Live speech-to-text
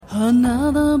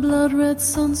Another blood-red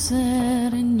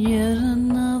sunset and yet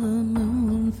another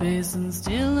moon phase, and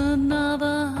still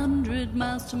another 100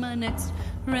 miles to my next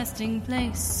resting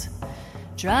place.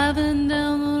 Driving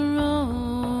down the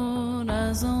road,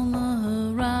 eyes on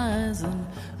the horizon.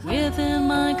 Within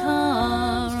my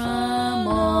car, I'm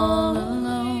all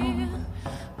alone,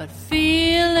 but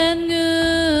feeling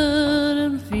good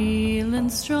and feeling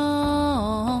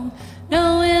strong,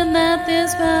 knowing that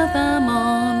this path I'm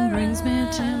on brings me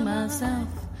to myself.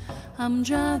 I'm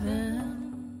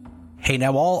driving. Hey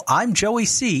now all, I'm Joey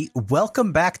C.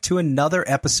 Welcome back to another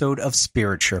episode of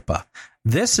Spirit Sherpa.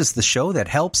 This is the show that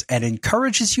helps and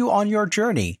encourages you on your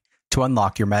journey to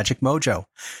unlock your magic mojo.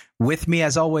 With me,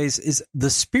 as always, is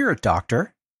the Spirit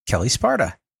Doctor, Kelly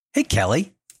Sparta. Hey,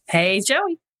 Kelly. Hey,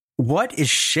 Joey. What is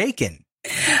shaking?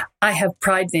 I have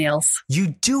pride nails. You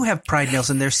do have pride nails,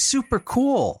 and they're super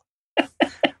cool.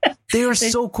 They are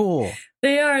so cool.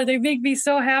 They are. They make me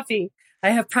so happy. I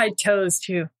have pride toes,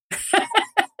 too.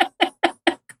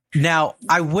 Now,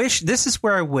 this is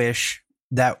where I wish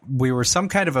that we were some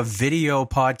kind of a video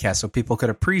podcast so people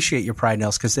could appreciate your pride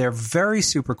nails, because they're very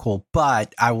super cool.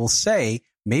 But I will say,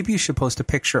 maybe you should post a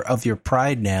picture of your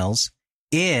pride nails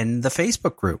in the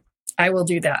Facebook group. I will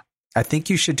do that. I think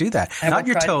you should do that. Not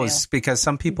your toes, because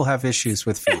some people have issues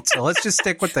with feet. So let's just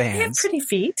stick with the hands. I have pretty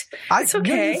feet. It's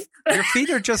okay. Your feet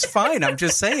are just fine. I'm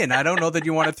just saying. I don't know that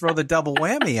you want to throw the double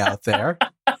whammy out there.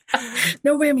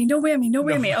 No whammy, no whammy, no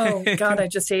whammy. Oh, God, I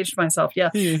just aged myself. Yeah.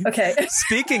 Okay.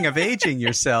 Speaking of aging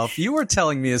yourself, you were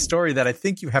telling me a story that I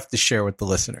think you have to share with the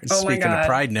listeners. Oh, Speaking of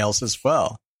pride nails as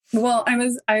well. Well, I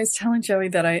was telling Joey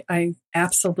that I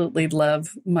absolutely love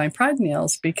my pride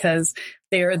nails because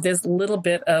they are this little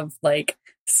bit of like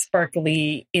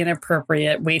sparkly,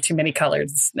 inappropriate, way too many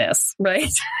coloredness,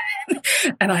 right?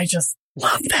 And I just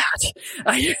love that.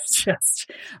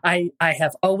 I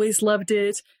have always loved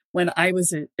it. When I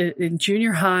was in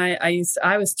junior high,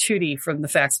 I was Tootie from the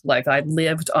Facts of Life. I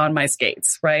lived on my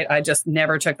skates, right? I just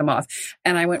never took them off.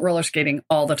 And I went roller skating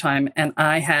all the time. And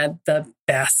I had the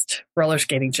best roller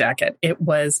skating jacket. It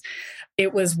was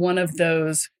one of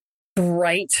those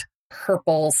bright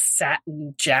purple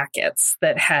satin jackets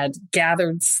that had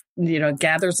gathers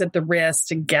at the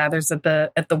wrist and gathers at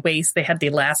the waist. They had the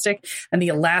elastic, and the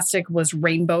elastic was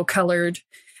rainbow colored,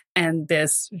 and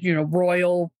this,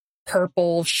 royal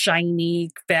purple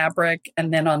shiny fabric,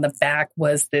 and then on the back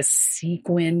was this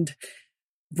sequined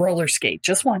roller skate,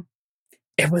 just one.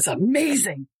 It was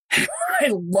amazing. I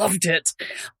loved it.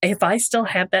 If I still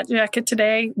had that jacket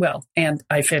today, well, and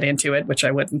I fit into it, which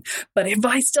I wouldn't, but if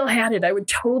I still had it, I would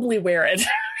totally wear it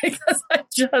because I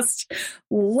just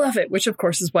love it, which of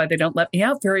course is why they don't let me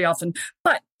out very often.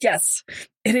 But yes,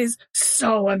 it is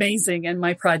so amazing. And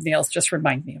my pride nails just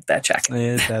remind me of that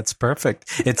jacket. That's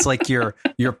perfect. It's like you're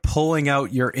pulling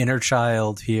out your inner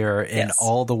child here in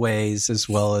all the ways, as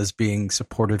well as being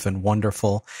supportive and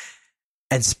wonderful.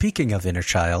 And speaking of inner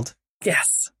child.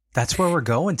 Yes. That's where we're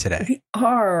going today.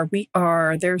 We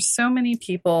are. There's so many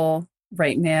people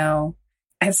right now.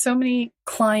 I have so many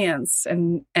clients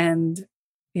and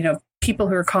people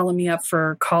who are calling me up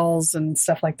for calls and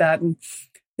stuff like that. And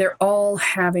they're all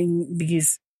having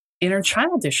these inner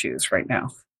child issues right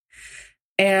now.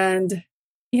 And,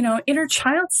 inner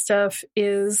child stuff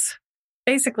is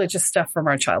basically just stuff from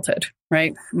our childhood,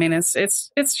 right? I mean, it's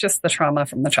just the trauma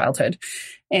from the childhood.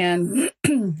 And,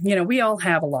 we all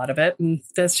have a lot of it, and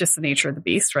that's just the nature of the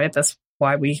beast, right? That's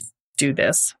why we do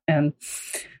this. And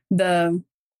the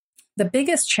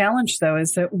biggest challenge, though,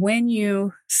 is that when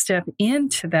you step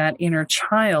into that inner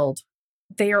child,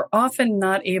 they are often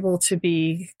not able to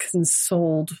be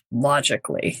consoled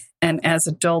logically. And as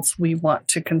adults, we want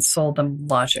to console them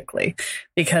logically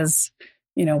because,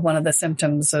 one of the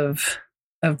symptoms of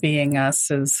being us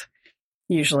is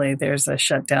usually there's a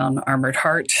shut down armored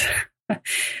heart.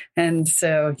 And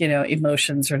so,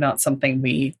 emotions are not something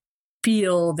we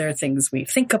feel. They're things we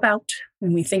think about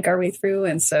and we think our way through.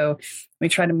 And so we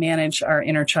try to manage our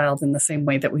inner child in the same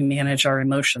way that we manage our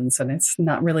emotions. And it's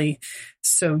not really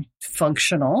so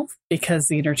functional because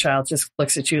the inner child just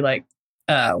looks at you like,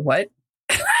 what?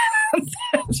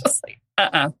 Just like,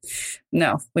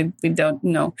 no, we don't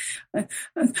know.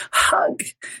 Hug,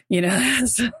 your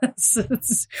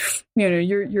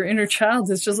inner child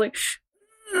is just like,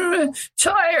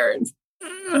 tired,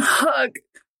 hug,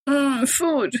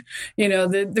 food,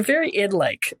 they're very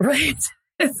id-like, right?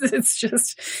 It's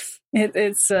just,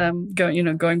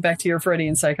 going back to your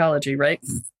Freudian psychology, right?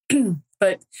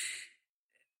 But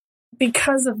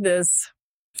because of this,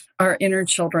 our inner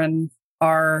children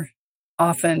are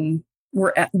often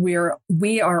we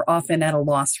are often at a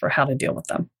loss for how to deal with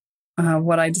them.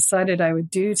 what I decided I would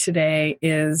do today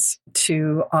is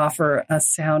to offer a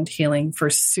sound healing for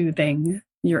soothing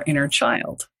your inner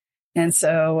child. And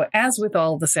so, as with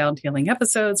all the sound healing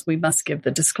episodes, we must give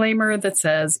the disclaimer that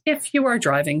says, if you are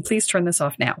driving, please turn this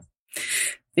off now,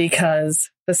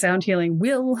 because the sound healing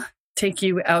will take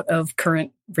you out of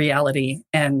current reality,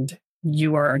 and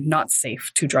you are not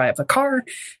safe to drive a car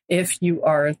if you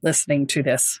are listening to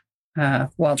this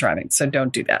while driving. So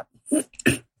don't do that.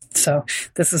 So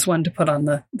this is one to put on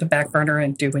the back burner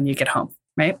and do when you get home,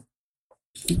 right?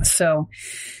 So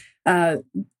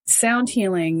sound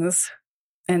healings,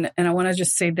 and I want to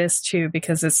just say this too,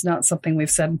 because it's not something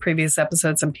we've said in previous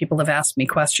episodes and people have asked me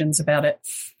questions about it.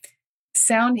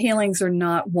 Sound healings are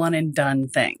not one and done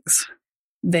things.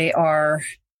 They are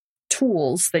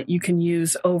tools that you can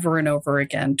use over and over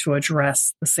again to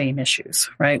address the same issues,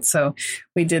 right? So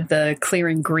we did the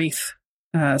clearing grief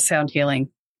sound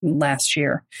healing last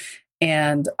year.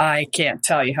 And I can't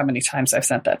tell you how many times I've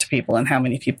sent that to people and how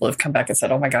many people have come back and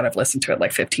said, oh my God, I've listened to it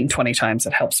like 15, 20 times.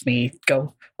 It helps me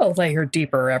go a layer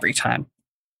deeper every time.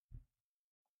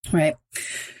 Right.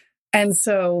 And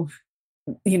so,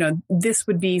 this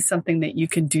would be something that you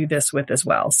can do this with as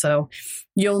well. So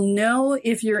you'll know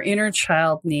if your inner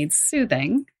child needs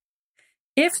soothing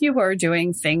if you are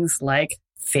doing things like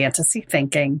fantasy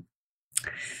thinking,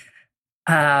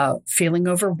 feeling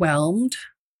overwhelmed.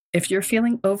 If you're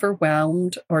feeling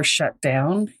overwhelmed or shut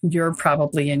down, you're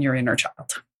probably in your inner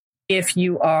child. If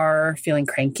you are feeling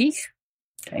cranky,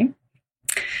 okay.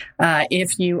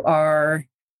 If you are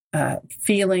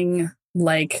feeling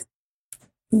like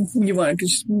you want to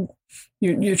just,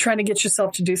 you're trying to get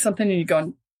yourself to do something and you're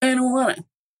going, I don't want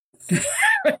to.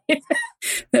 Right?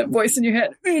 That voice in your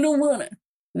head, I don't want to.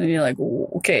 And you're like,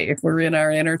 okay, we're in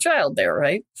our inner child there,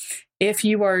 right? If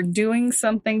you are doing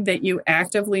something that you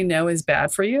actively know is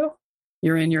bad for you,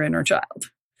 you're in your inner child.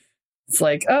 It's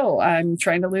like, oh, I'm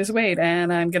trying to lose weight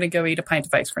and I'm going to go eat a pint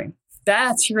of ice cream.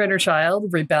 That's your inner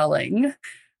child rebelling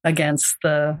against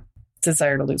the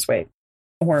desire to lose weight.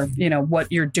 Or,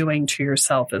 what you're doing to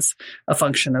yourself is a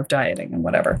function of dieting and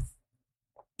whatever.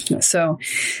 So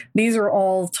these are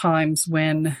all times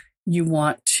when you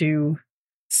want to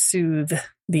soothe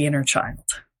the inner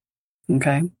child.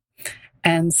 Okay.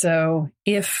 And so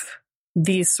if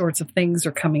these sorts of things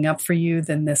are coming up for you,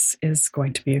 then this is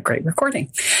going to be a great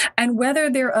recording. And whether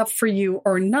they're up for you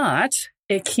or not,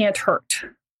 it can't hurt.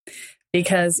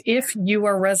 Because if you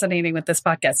are resonating with this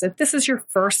podcast, if this is your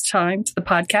first time to the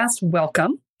podcast,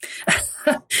 welcome.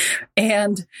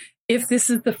 And if this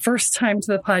is the first time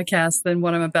to the podcast, then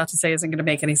what I'm about to say isn't going to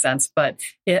make any sense. But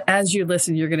as you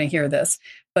listen, you're going to hear this.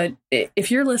 But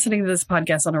if you're listening to this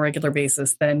podcast on a regular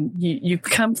basis, then you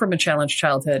come from a challenged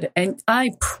childhood. And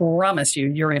I promise you,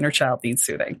 your inner child needs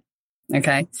soothing.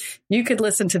 Okay. You could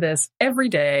listen to this every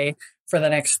day for the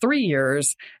next 3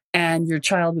 years, and your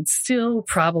child would still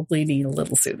probably need a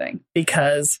little soothing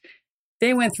because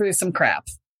they went through some crap,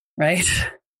 right?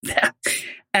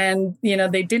 And,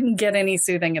 they didn't get any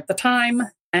soothing at the time,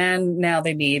 and now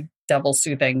they need double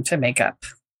soothing to make up,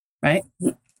 right?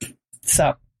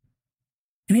 So,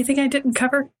 anything I didn't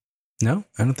cover? No,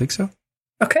 I don't think so.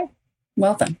 Okay,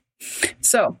 well then.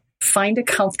 So, find a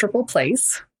comfortable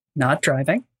place, not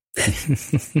driving,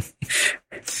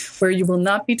 where you will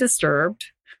not be disturbed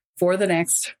for the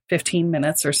next 15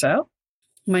 minutes or so.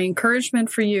 My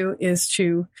encouragement for you is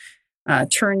to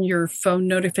turn your phone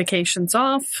notifications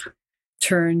off.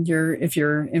 If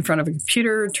you're in front of a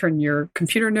computer, turn your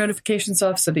computer notifications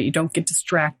off so that you don't get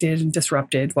distracted and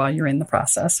disrupted while you're in the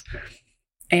process.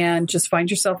 And just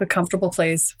find yourself a comfortable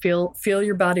place. Feel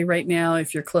your body right now.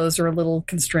 If your clothes are a little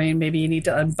constrained, maybe you need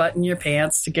to unbutton your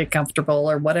pants to get comfortable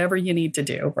or whatever you need to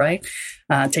do, right?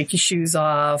 Take your shoes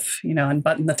off,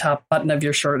 unbutton the top button of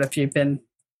your shirt if you've been,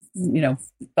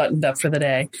 buttoned up for the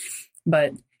day.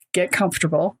 But get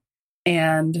comfortable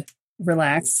and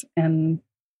relax and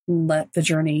let the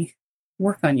journey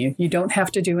work on you. You don't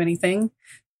have to do anything.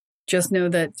 Just know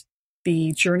that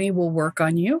the journey will work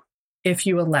on you if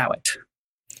you allow it.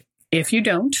 If you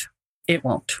don't, it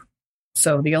won't.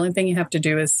 So the only thing you have to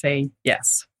do is say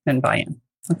yes and buy in.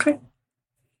 Okay?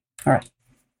 All right.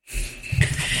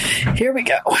 Here we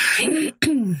go.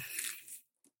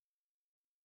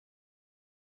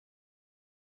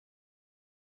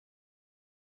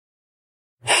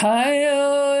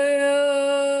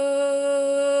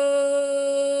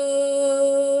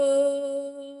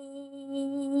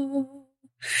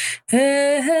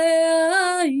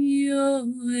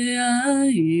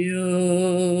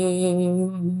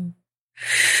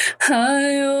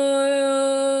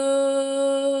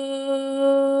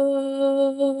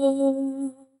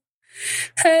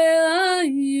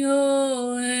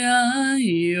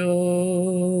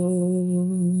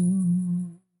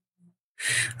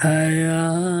 Hey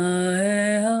ya,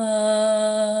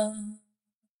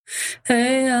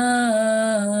 hey ya,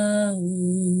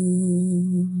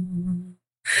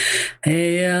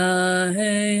 hey ya,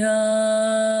 hey ya,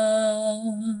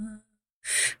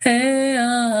 hey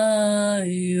ya,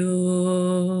 yo.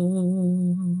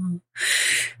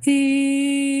 Yo,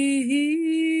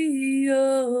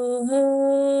 yo,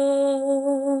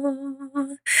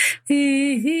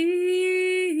 hey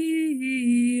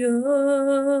yo,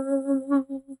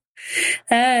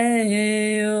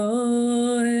 ay oh,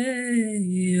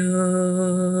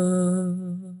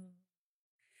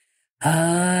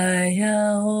 ay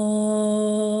oh,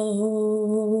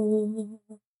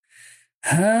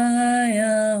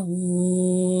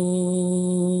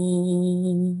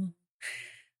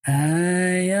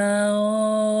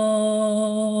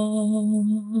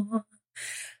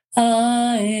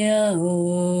 ay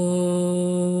oh.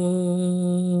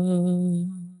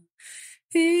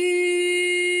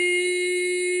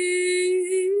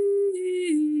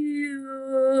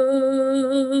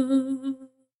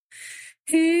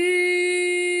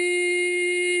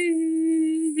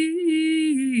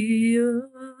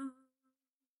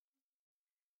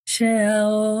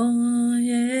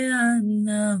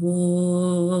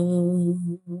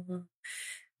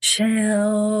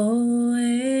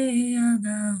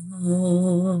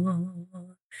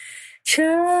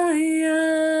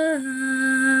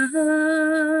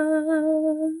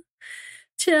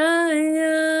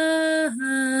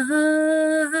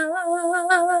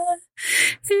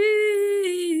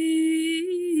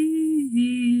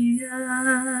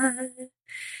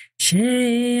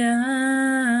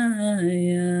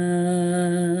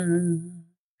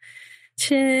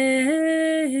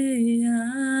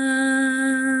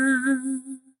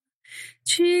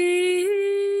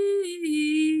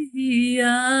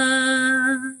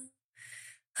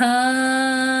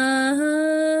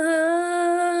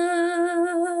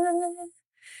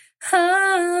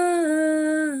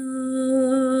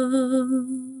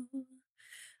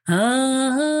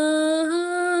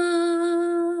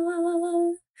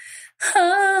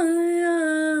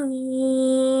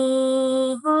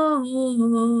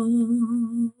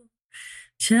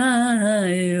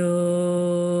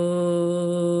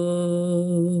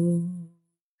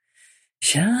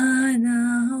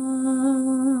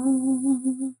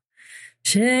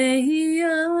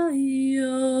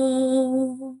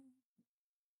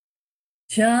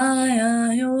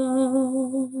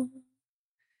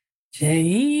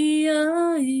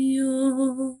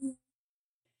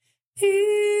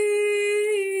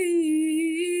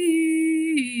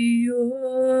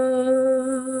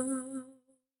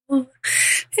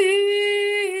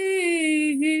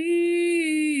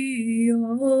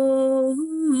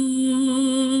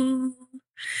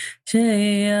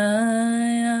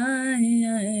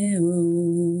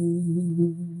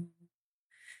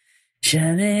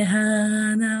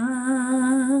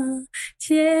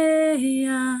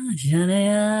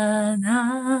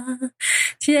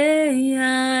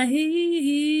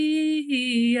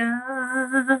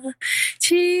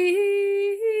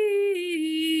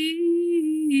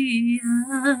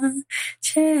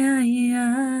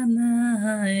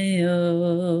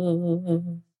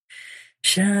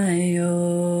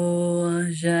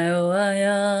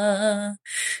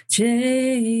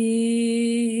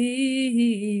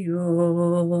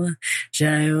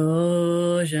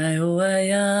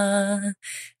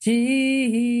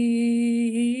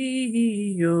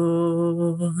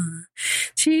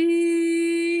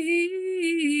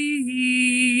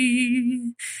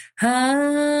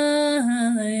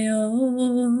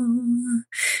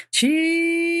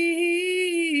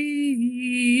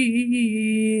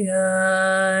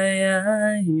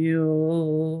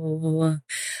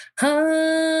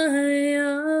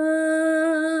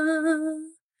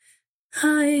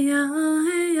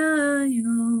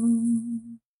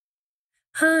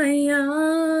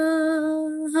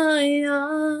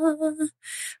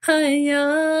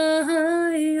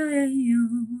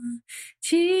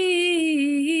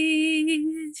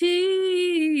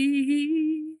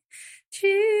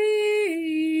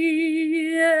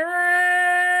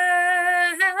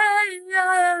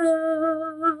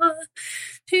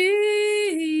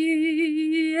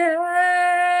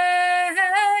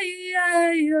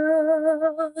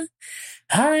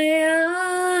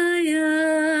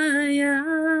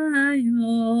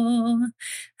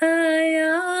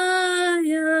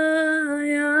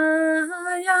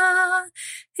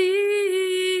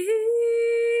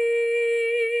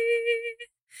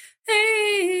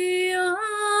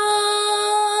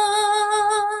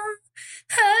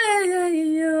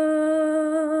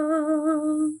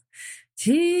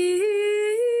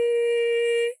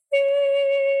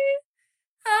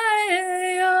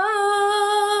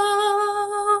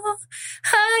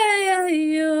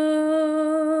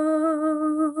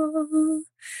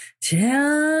 加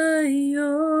油，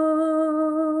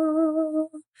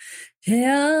加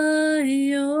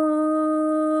油，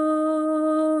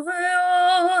哎呦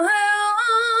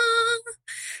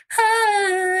哎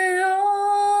呦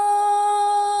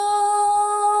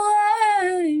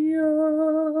哎呦，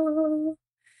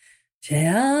加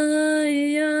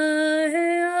油，哎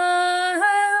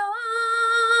呦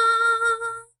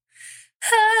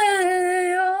哎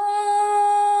呦，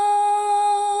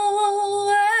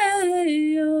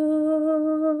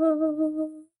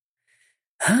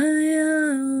哎呀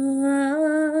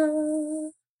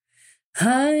哎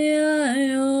呀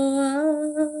呦啊，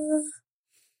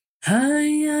哎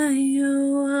呀呦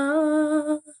啊，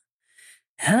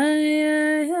哎呀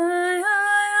呀呀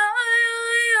呀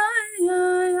呀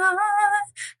呀，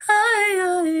哎呀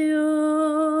呦，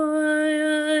哎呀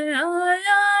呀呀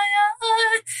呀，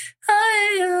哎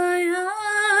呀呀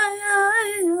呀呀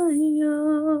呦，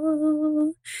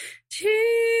起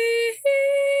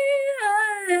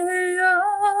哎呦。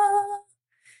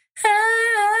哎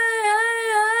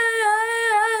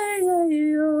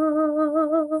呦，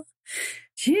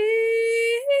起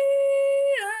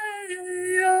哎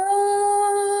呦，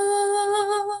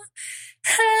哎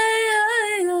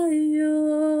呦，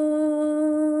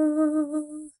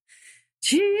起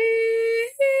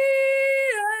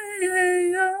哎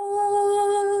呦，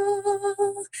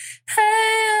哎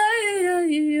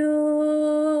呦，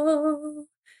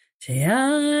起哎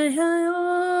呦。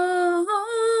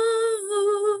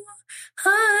嗨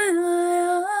呀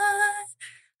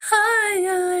嗨呀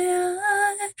呀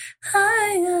嗨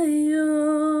呀哟，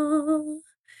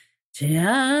嗨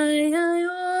呀哟，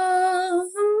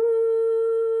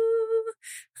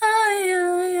嗨呀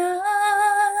呀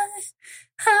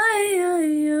嗨呀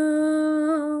哟，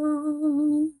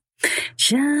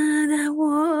下来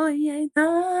我也大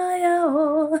呀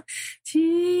哦，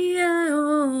起呀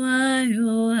哦哎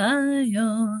呦哎呦，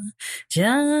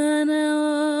下来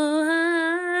哦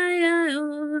哎呀哟。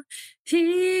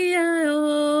起呀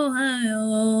哟，哎呦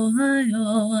哎呦，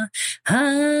哎呀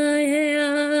哎呀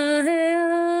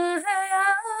哎呀，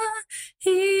咦，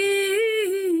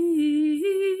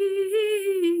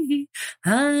哎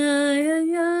呀呀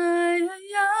呀呀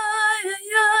呀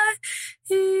呀，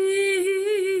咦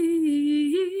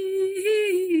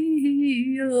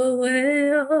哟哎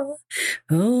哟，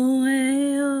哦哎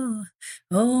哟，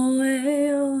哦哎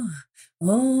哟，哦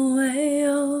哎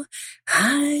哟，哎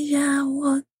呀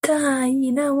我。大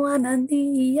意那瓦南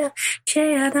迪亚，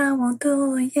切亚达我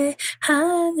多耶，哈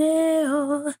内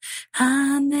哦，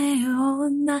哈内哦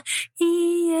那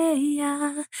伊耶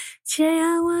呀，切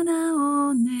亚瓦那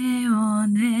哦内哦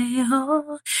内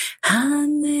哦，哈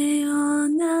内哦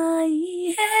那伊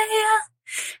耶呀。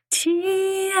起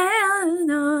呀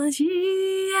喏，起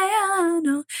呀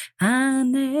喏，啊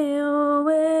内哦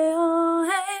喂哦嘿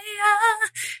呀，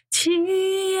起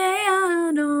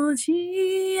呀喏，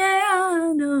起呀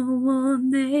喏，我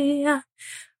内呀，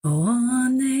我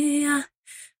内呀，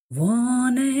我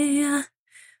内呀，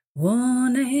我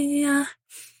内呀，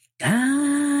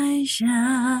开下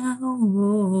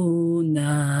我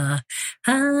那，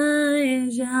开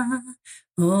下。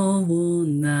哦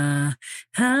那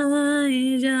海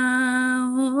呀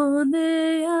哦那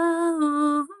呀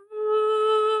哦，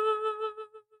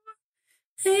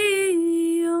嘿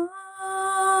哟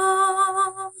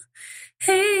嘿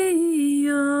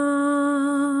哟，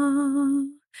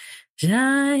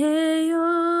在哟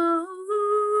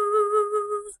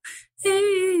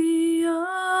嘿哟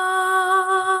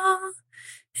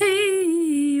嘿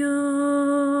哟，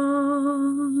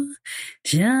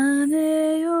在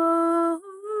那哟。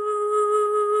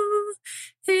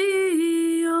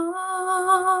嘿哟，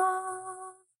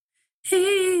嘿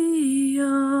哟，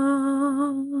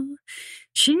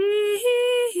嘿，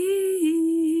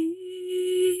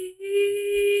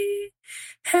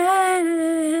嘿，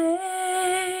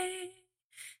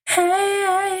嘿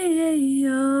哟，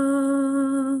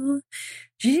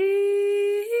嘿，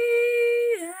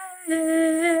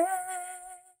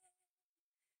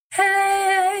嘿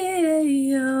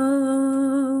哟。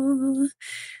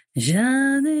呀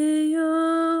内哟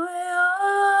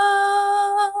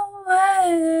哎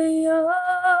呦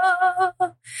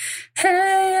嘿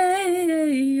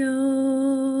呦，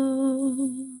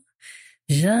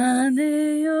呀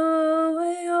内哟哎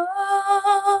呦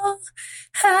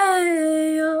嘿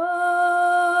呦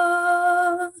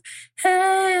嘿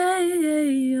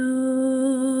呦，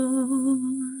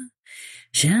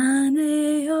呀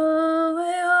内哟哎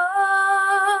呦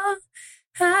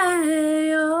嘿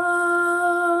呦。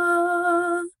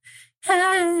嘿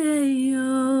呦，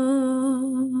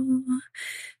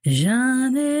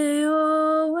让你有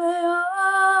为哦，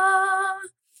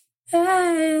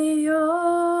嘿呦。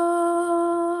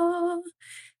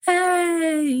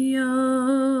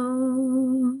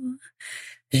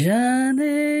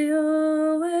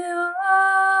Janeo,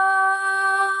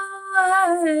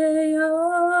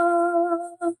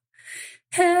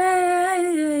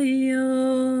 hey yo,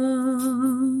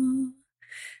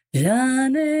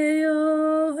 Janeo,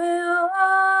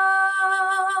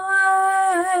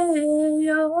 hey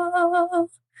yo,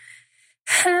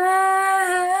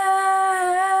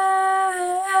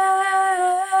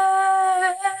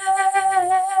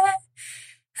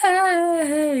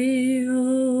 hey yo.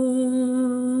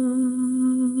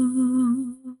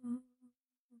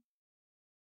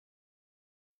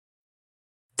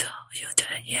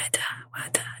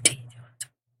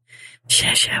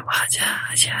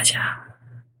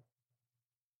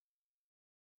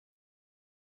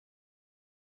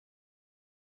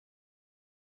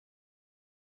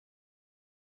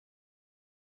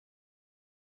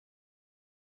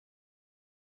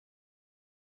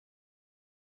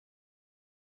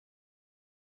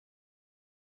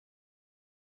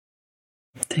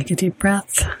 Take a deep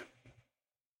breath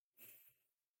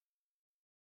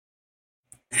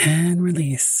and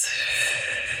release.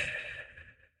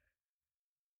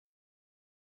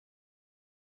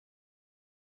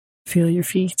 Feel your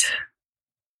feet.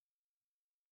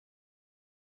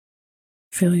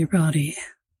 Feel your body.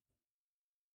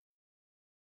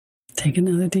 Take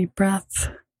another deep breath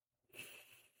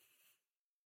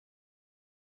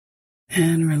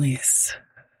and release.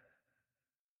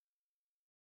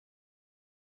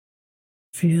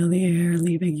 Feel the air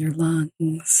leaving your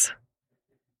lungs.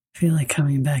 Feel it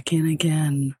coming back in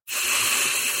again.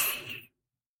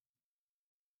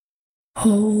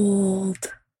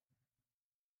 Hold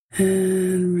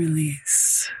and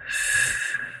release.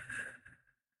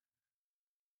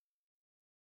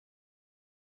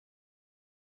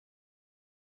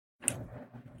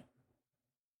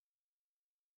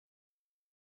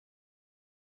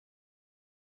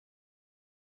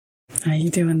 How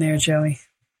you doing there, Joey?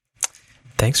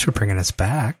 Thanks for bringing us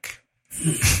back.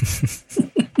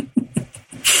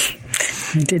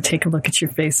 I did take a look at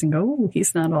your face and go, oh,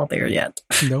 he's not all there yet.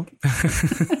 Nope.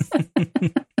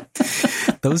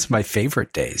 Those are my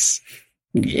favorite days.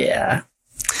 Yeah.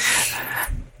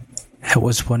 It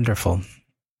was wonderful.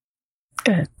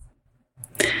 Good.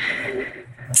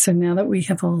 So now that we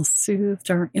have all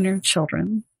soothed our inner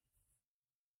children,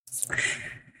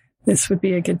 this would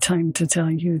be a good time to tell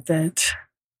you that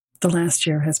the last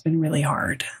year has been really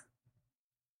hard.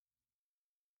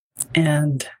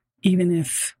 And even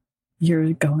if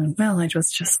you're going, well, I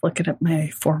was just looking at my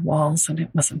four walls and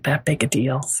it wasn't that big a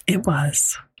deal. It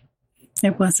was.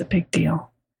 It was a big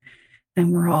deal.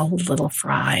 And we're all a little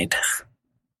fried.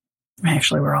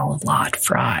 Actually, we're all a lot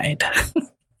fried.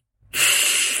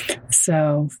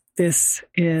 So this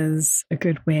is a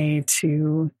good way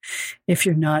to, if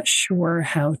you're not sure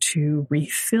how to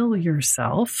refill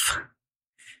yourself,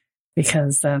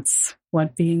 because that's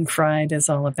what being fried is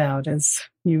all about, is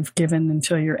you've given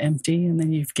until you're empty and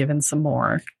then you've given some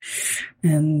more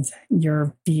and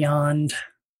you're beyond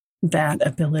that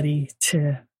ability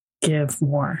to give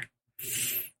more.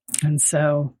 And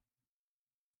so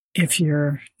if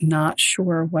you're not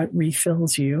sure what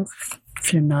refills you,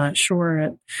 if you're not sure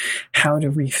at how to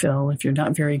refill, if you're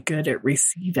not very good at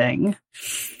receiving,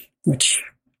 which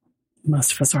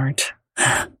most of us aren't,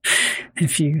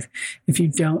 if you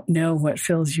don't know what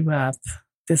fills you up,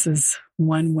 this is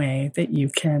one way that you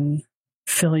can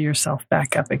fill yourself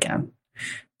back up again,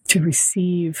 to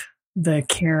receive the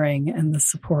caring and the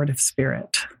supportive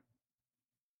spirit.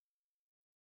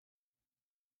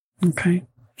 Okay.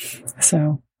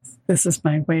 So this is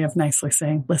my way of nicely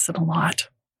saying, listen a lot.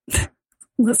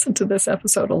 Listen to this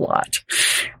episode a lot.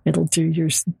 It'll do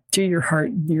your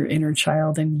heart, your inner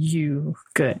child, and you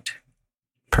good.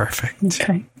 Perfect.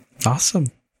 Okay. Awesome.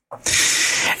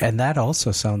 And that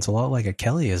also sounds a lot like a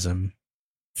Kellyism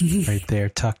right there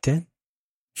tucked in.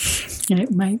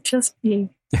 It might just be.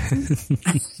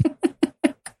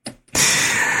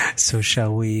 So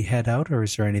shall we head out, or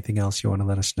is there anything else you want to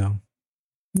let us know?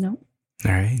 No.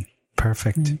 All right.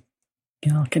 Perfect.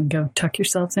 Y'all can go tuck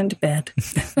yourselves into bed.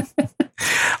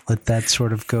 Let that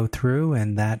sort of go through,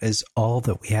 and that is all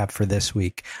that we have for this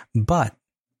week. But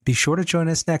be sure to join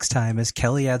us next time as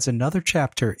Kelly adds another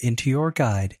chapter into your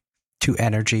guide to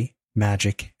energy,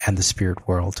 magic, and the spirit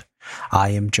world. I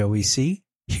am Joey C.,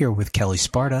 here with Kelly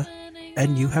Sparta,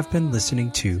 and you have been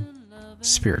listening to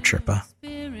Spirit Sherpa.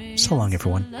 So long,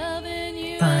 everyone.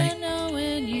 Bye.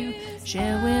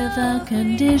 share without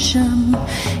condition.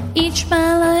 Each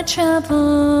mile I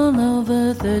travel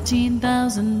over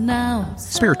 13,000 now.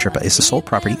 Spirit Trippa is the sole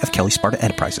property of Kelly Sparta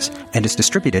Enterprises and is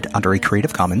distributed under a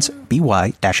Creative Commons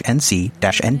BY-NC-ND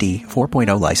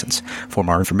 4.0 license. For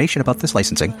more information about this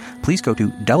licensing, please go to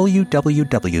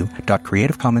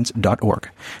www.creativecommons.org.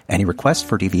 Any requests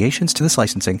for deviations to this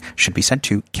licensing should be sent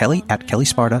to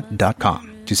kelly@kellysparta.com.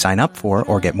 To sign up for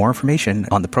or get more information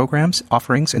on the programs,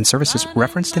 offerings, and services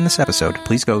referenced in this episode,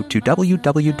 please go to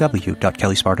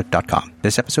www.kellysparta.com.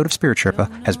 This episode of Spirit Sherpa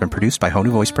has been produced by Honu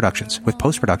Voice Productions, with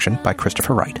post-production by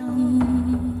Christopher Wright.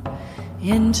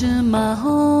 Into my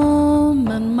home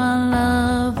and my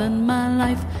love and my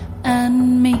life,